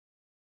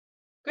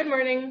Good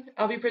morning.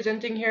 I'll be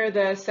presenting here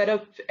the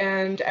setup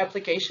and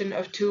application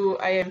of two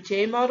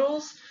IMTA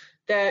models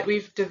that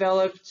we've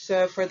developed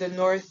for the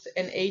North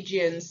and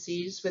Aegean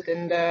Seas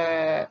within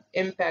the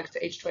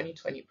IMPAQT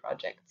H2020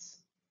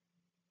 projects.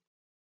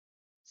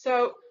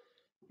 So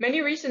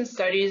many recent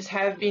studies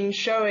have been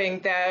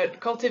showing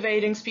that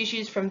cultivating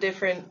species from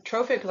different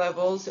trophic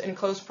levels in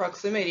close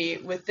proximity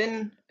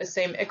within a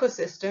same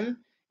ecosystem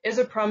is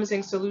a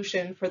promising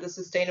solution for the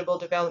sustainable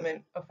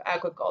development of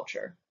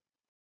aquaculture.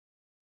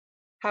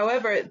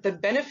 However, the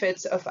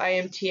benefits of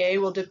IMTA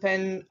will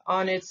depend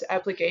on its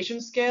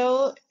application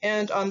scale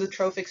and on the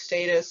trophic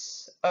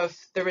status of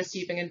the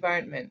receiving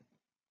environment.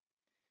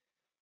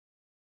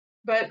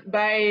 But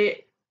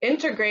by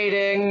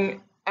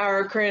integrating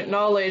our current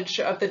knowledge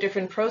of the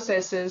different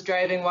processes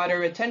driving water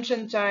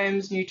retention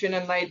times, nutrient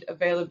and light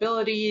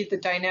availability, the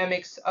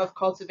dynamics of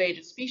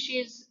cultivated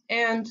species,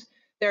 and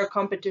their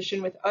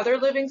competition with other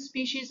living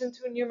species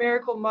into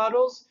numerical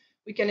models,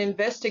 we can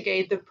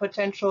investigate the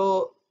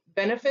potential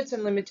benefits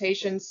and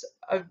limitations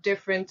of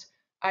different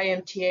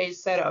IMTA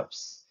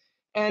setups.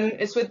 And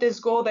it's with this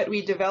goal that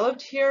we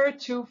developed here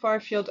two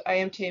far-field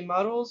IMTA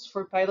models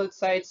for pilot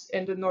sites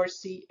in the North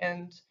Sea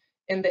and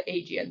in the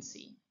Aegean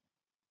Sea.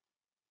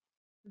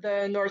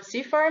 The North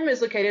Sea farm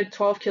is located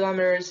 12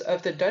 kilometers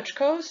of the Dutch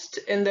coast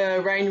in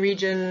the Rhine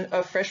region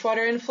of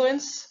freshwater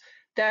influence.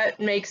 That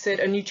makes it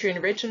a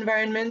nutrient-rich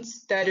environment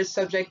that is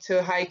subject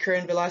to high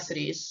current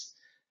velocities.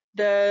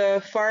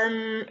 The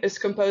farm is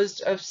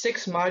composed of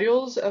 6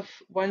 modules of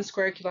 1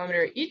 square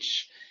kilometer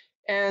each,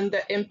 and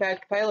the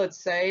IMPAQT pilot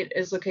site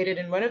is located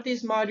in one of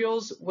these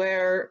modules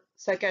where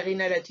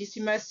Saccharina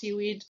latissima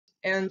seaweed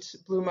and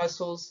blue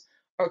mussels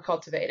are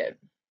cultivated.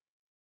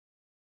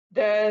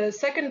 The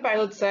second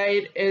pilot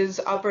site is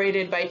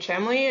operated by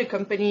Chamley, a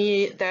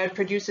company that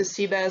produces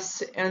sea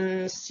bass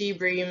and sea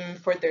bream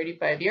for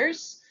 35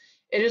 years.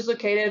 It is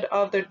located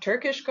off the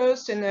Turkish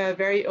coast in a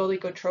very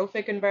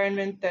oligotrophic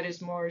environment that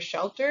is more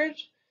sheltered.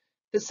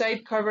 The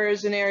site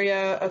covers an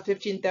area of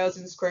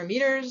 15,000 square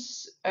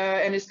meters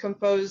and is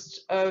composed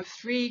of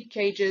 3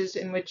 cages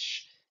in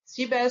which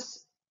sea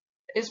bass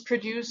is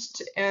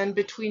produced and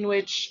between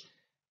which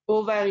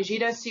Ulva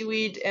rigida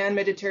seaweed and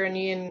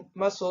Mediterranean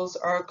mussels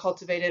are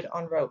cultivated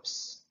on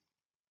ropes.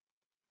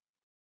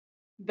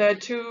 The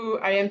two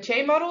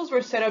IMTA models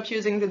were set up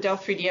using the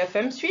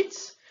Delft3D-FM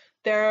suites.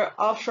 Their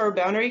offshore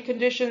boundary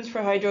conditions for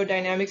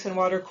hydrodynamics and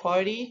water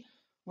quality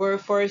were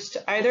forced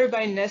either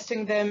by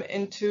nesting them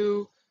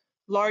into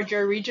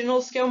larger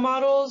regional scale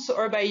models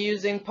or by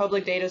using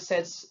public data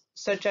sets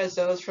such as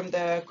those from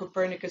the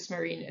Copernicus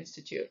Marine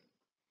Institute.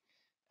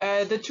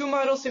 The two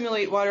models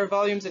simulate water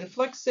volumes and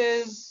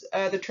fluxes,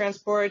 the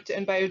transport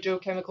and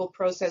biogeochemical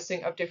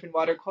processing of different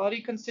water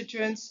quality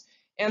constituents,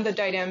 and the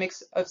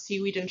dynamics of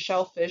seaweed and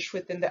shellfish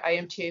within the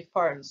IMTA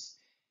farms.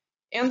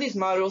 And these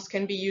models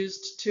can be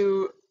used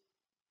to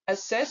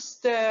assess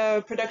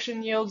the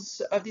production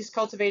yields of these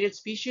cultivated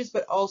species,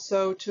 but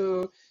also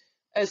to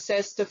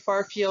assess the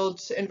far-field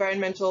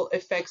environmental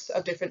effects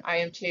of different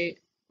IMTA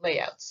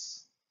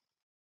layouts.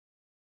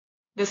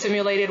 The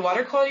simulated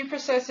water quality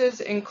processes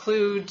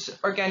include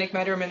organic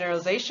matter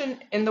mineralization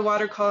in the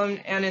water column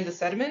and in the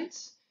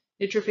sediments,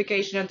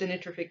 nitrification and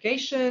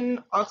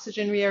denitrification,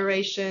 oxygen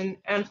reaeration,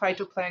 and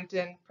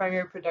phytoplankton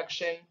primary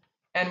production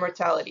and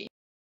mortality.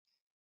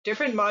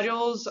 Different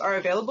modules are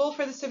available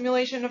for the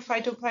simulation of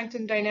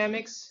phytoplankton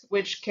dynamics,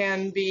 which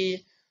can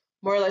be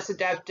more or less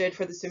adapted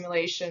for the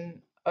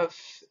simulation of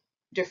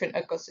different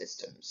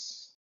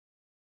ecosystems.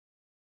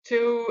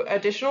 2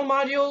 additional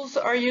modules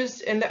are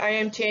used in the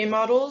IMTA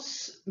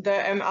models.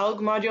 The MAlg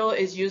module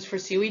is used for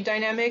seaweed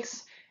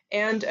dynamics,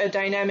 and a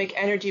dynamic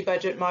energy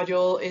budget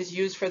module is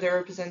used for the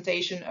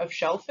representation of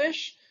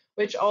shellfish,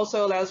 which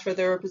also allows for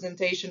the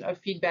representation of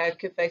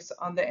feedback effects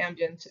on the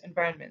ambient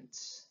environment.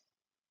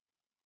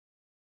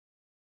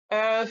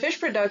 Fish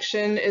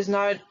production is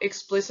not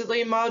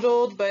explicitly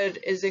modeled,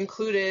 but is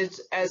included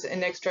as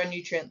an extra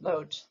nutrient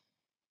load.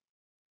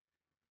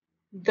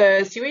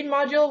 The seaweed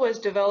module was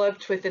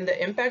developed within the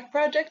IMPAQT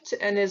project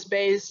and is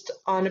based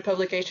on a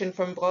publication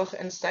from Broch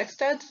and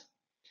Stakstad.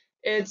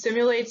 It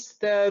simulates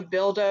the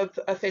buildup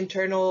of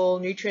internal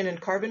nutrient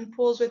and carbon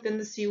pools within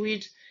the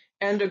seaweed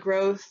and the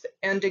growth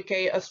and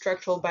decay of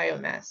structural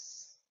biomass.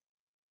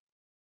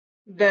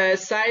 The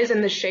size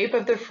and the shape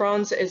of the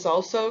fronds is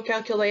also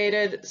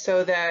calculated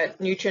so that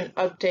nutrient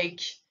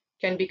uptake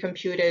can be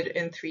computed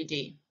in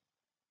 3D.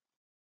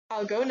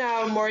 I'll go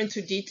now more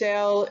into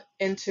detail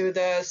into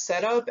the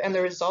setup and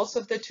the results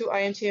of the two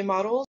IMTA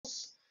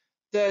models.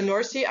 The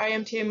North Sea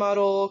IMTA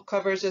model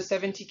covers a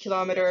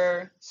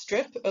 70-kilometer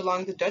strip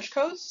along the Dutch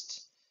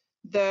coast.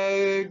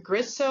 The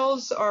grist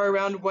cells are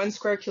around 1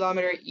 square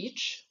kilometer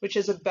each, which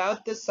is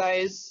about the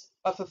size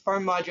of a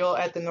farm module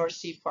at the North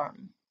Sea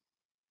farm.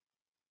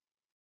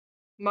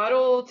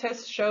 Model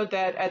tests showed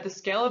that at the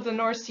scale of the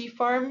North Sea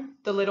farm,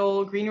 the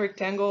little green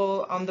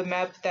rectangle on the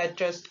map that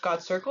just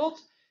got circled,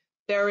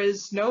 there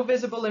is no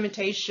visible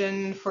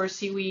limitation for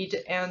seaweed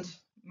and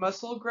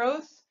mussel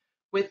growth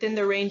within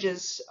the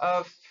ranges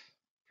of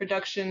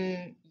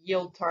production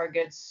yield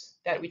targets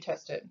that we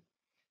tested.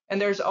 And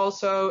there's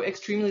also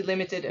extremely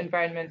limited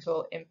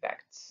environmental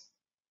impacts.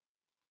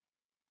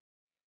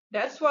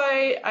 That's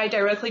why I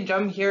directly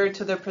jump here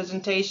to the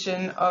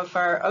presentation of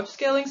our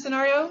upscaling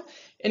scenario.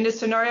 In this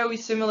scenario, we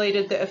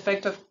simulated the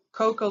effect of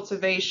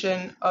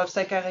co-cultivation of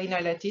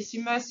Saccharina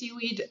latissima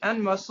seaweed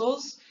and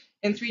mussels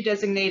in 3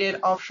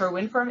 designated offshore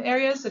wind farm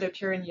areas that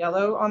appear in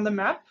yellow on the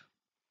map.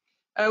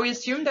 We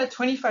assume that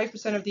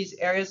 25% of these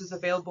areas is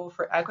available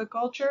for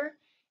aquaculture,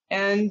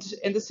 and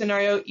in the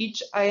scenario,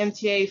 each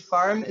IMTA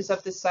farm is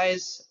of the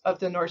size of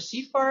the North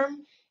Sea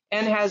farm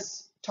and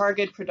has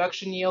target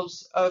production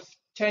yields of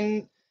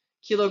 10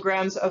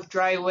 kilograms of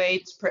dry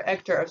weight per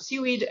hectare of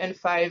seaweed and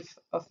 5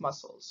 of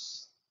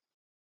mussels.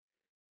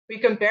 We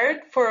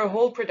compared for a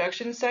whole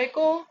production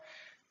cycle,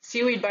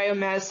 seaweed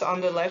biomass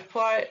on the left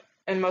plot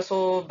and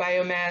mussel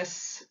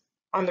biomass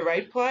on the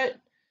right plot,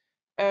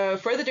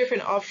 for the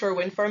different offshore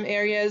wind farm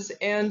areas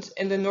and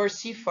in the North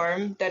Sea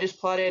farm that is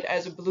plotted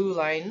as a blue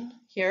line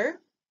here.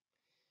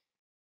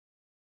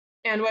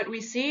 And what we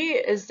see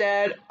is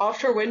that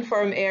offshore wind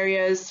farm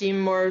areas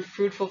seem more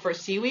fruitful for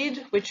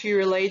seaweed, which we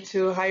relate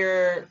to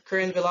higher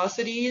current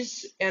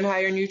velocities and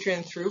higher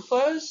nutrient through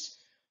flows,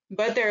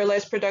 but they're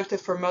less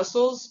productive for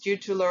mussels due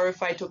to lower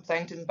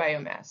phytoplankton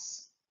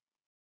biomass.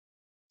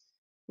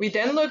 We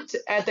then looked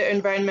at the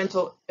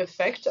environmental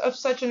effect of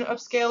such an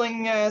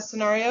upscaling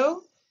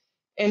scenario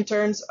in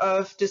terms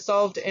of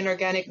dissolved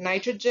inorganic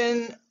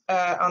nitrogen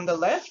on the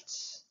left,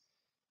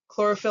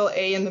 chlorophyll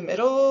A in the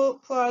middle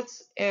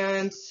plots,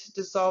 and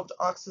dissolved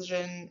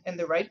oxygen in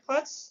the right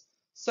plots.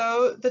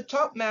 So the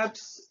top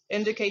maps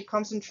indicate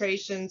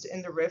concentrations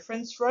in the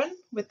reference run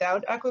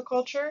without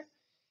aquaculture,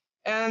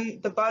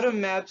 and the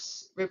bottom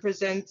maps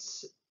represent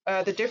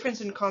the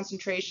difference in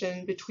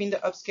concentration between the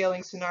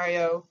upscaling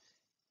scenario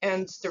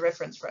and the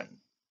reference run.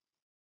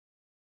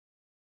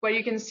 What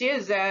you can see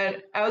is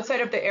that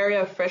outside of the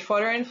area of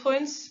freshwater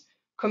influence,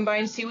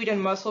 combined seaweed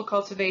and mussel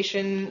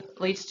cultivation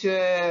leads to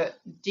a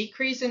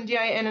decrease in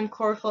DIN and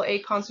chlorophyll A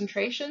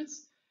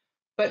concentrations,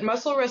 but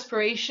mussel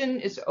respiration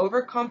is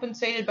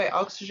overcompensated by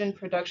oxygen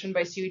production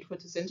by seaweed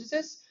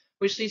photosynthesis,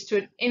 which leads to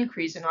an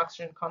increase in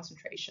oxygen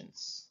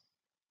concentrations.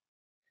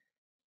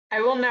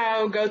 I will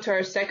now go to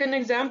our second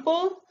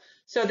example.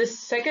 So the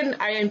second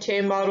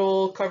IMTA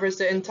model covers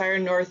the entire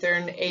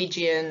northern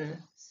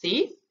Aegean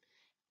Sea.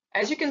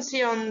 As you can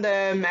see on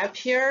the map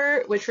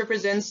here, which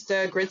represents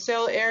the grid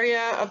cell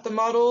area of the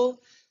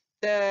model,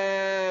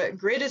 the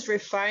grid is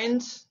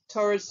refined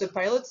towards the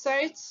pilot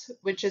site,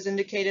 which is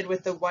indicated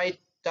with the white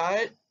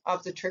dot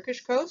of the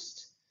Turkish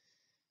coast.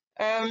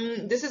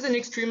 This is an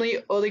extremely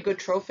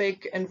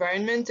oligotrophic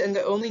environment, and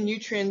the only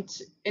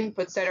nutrient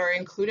inputs that are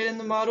included in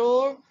the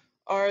model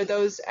are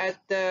those at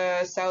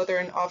the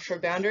southern offshore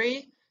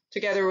boundary,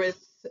 together with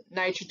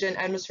nitrogen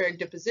atmospheric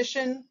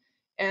deposition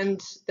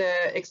and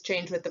the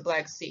exchange with the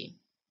Black Sea.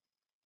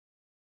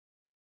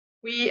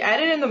 We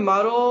added in the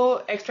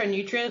model extra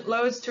nutrient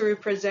loads to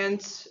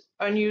represent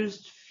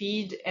unused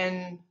feed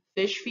and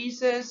fish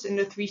feces in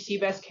the 3 sea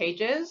bass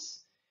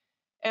cages.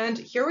 And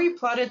here we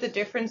plotted the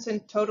difference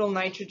in total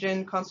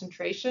nitrogen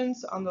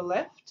concentrations on the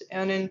left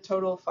and in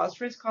total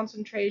phosphorus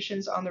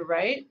concentrations on the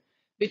right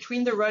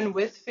between the run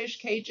with fish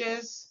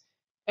cages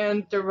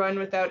and the run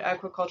without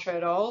aquaculture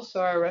at all,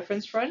 so our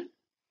reference run.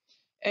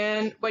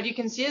 And what you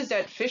can see is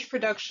that fish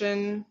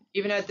production,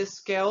 even at this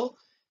scale,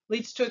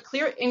 leads to a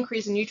clear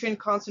increase in nutrient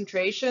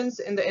concentrations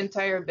in the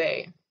entire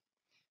bay.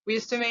 We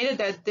estimated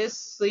that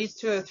this leads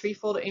to a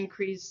 3-fold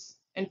increase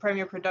in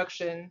primary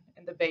production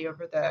in the bay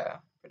over the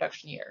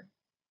production year.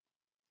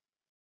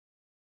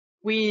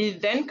 We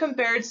then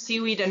compared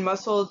seaweed and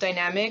mussel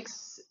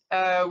dynamics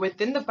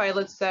within the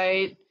pilot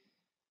site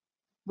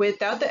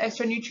without the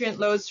extra nutrient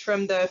loads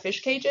from the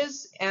fish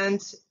cages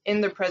and in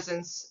the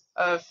presence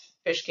of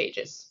fish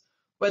cages.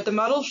 What the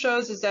model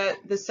shows is that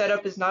the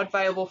setup is not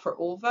viable for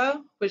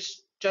ulva, which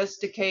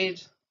just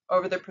decayed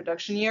over the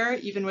production year,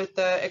 even with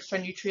the extra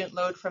nutrient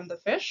load from the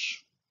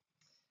fish.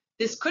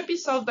 This could be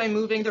solved by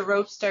moving the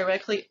ropes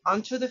directly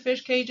onto the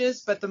fish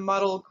cages, but the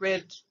model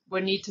grid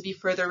would need to be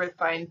further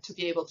refined to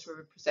be able to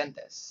represent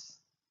this.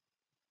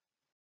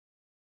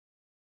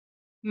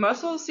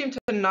 Mussels seem to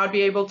not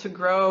be able to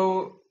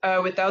grow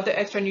without the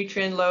extra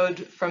nutrient load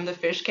from the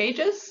fish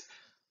cages,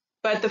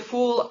 but the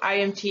full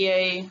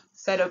IMTA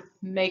setup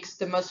makes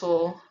the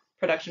mussel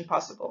production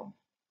possible.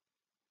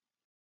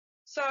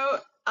 So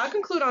I'll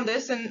conclude on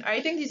this, and I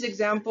think these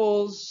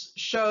examples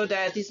show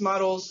that these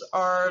models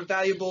are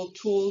valuable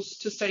tools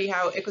to study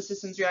how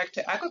ecosystems react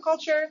to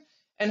aquaculture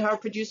and how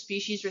produced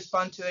species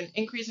respond to an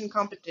increase in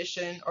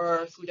competition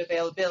or food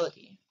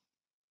availability.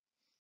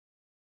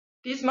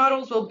 These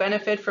models will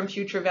benefit from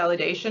future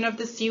validation of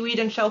the seaweed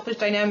and shellfish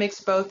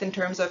dynamics, both in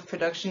terms of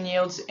production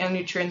yields and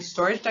nutrient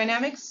storage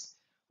dynamics.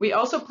 We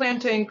also plan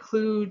to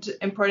include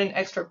important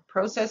extra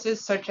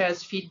processes such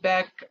as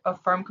feedback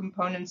of farm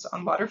components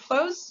on water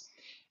flows.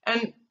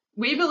 And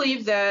we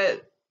believe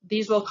that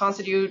these will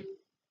constitute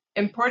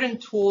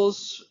important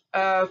tools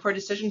for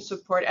decision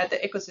support at the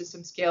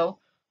ecosystem scale,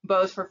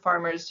 both for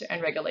farmers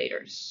and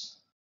regulators.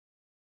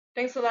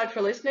 Thanks a lot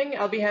for listening.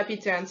 I'll be happy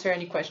to answer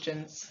any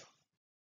questions.